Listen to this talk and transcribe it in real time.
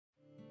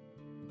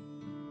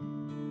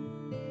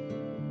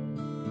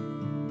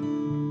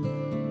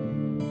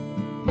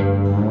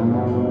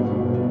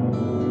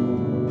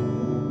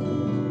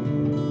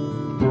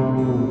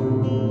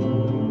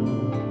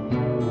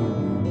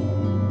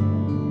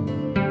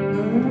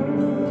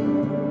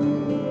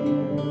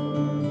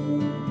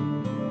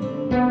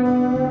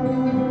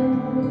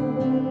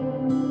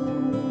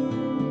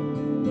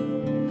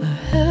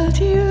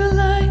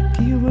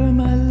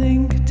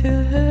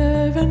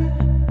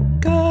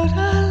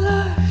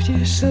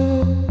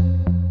saw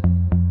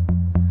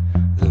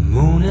the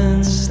moon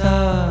and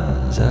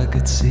stars I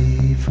could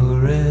see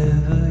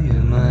forever.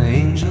 You're my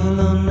angel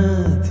on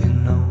earth, you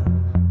know.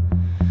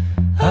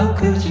 How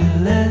could you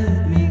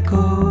let me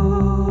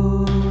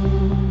go?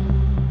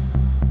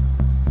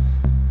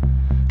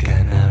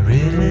 Can I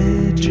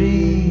really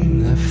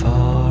dream the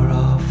far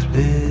off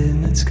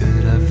limits?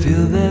 Could I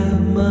feel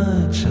that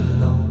much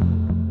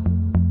alone?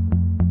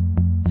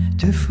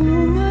 To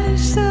fool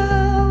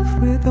myself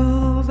with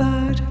all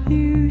that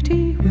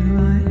beauty, will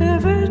I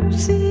ever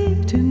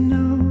seek to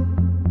know?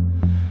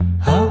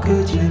 How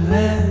could you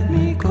let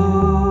me go?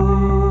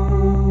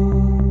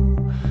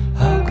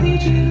 How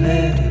could you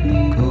let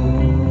me go?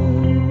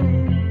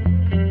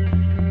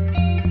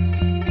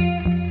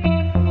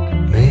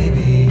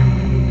 Maybe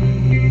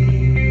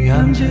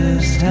I'm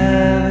just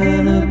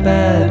having a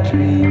bad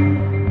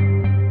dream.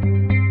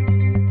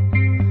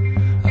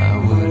 I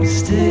would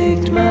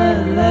stake my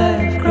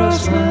life,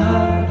 cross my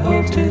heart,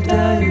 hope to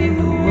die you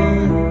the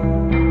one.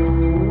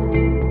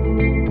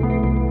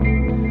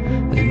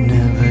 It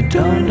never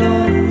dawned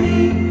on me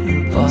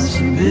the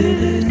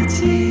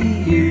possibility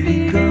you'd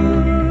be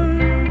gone.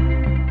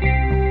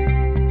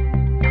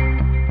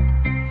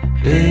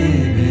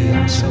 Baby,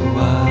 I'm so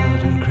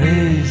wild and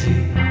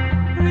crazy,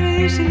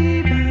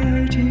 crazy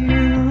about you.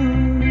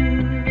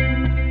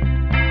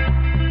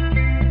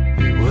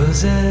 It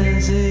was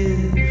as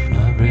if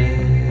my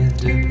breath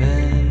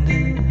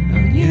depended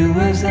on you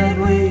as I'd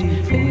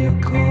wait for your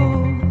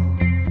call.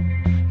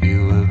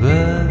 You were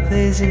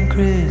birthdays and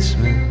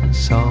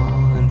Christmas,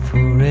 all and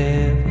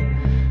forever.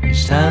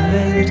 Each time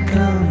that it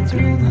come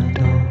through the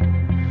door.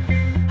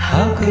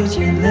 How could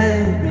you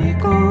let me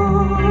go?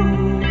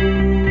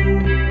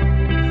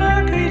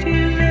 How could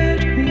you let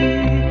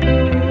me go?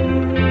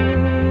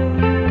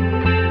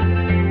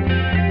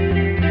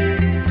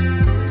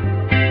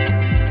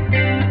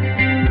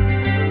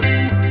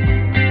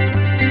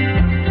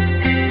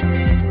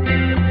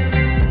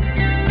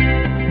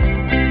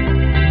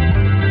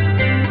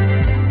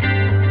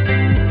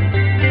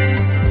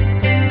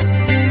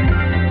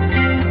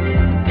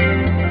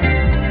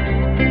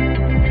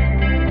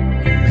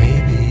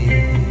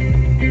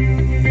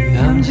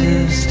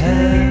 Just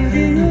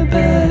having a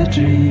bad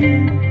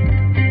dream.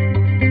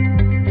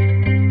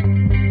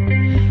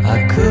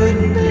 I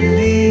couldn't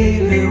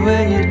believe it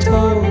when you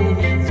told me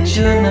that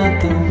you're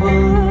not the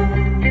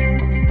one.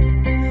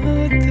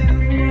 Not the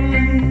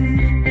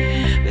one.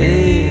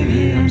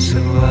 Baby, I'm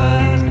so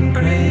wild and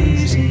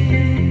crazy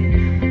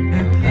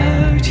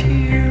about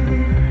you.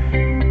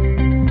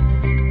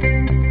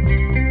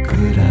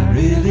 Could I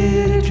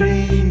really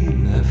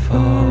dream that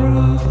far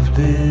off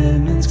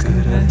limits?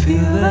 Could I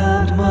feel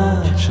that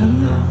much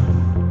alone?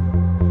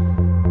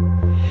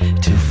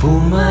 To fool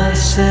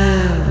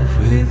myself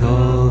with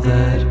all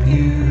that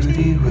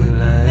beauty,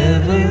 will I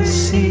ever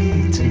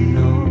see to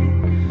know?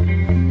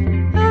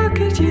 How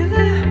could you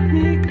let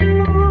me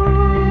go?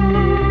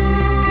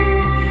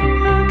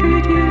 How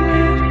could you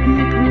let me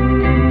go?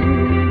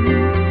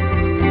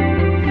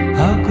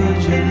 How could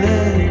you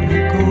let me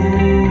go?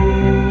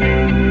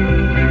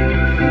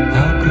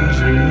 How could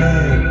you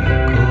let me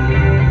go?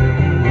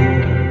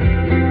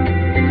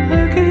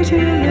 How could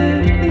you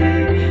let me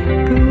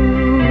go?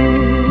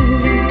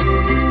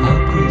 How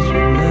could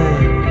you let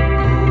me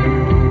go?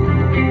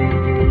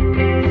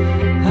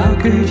 How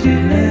could you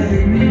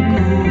let me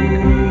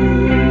go?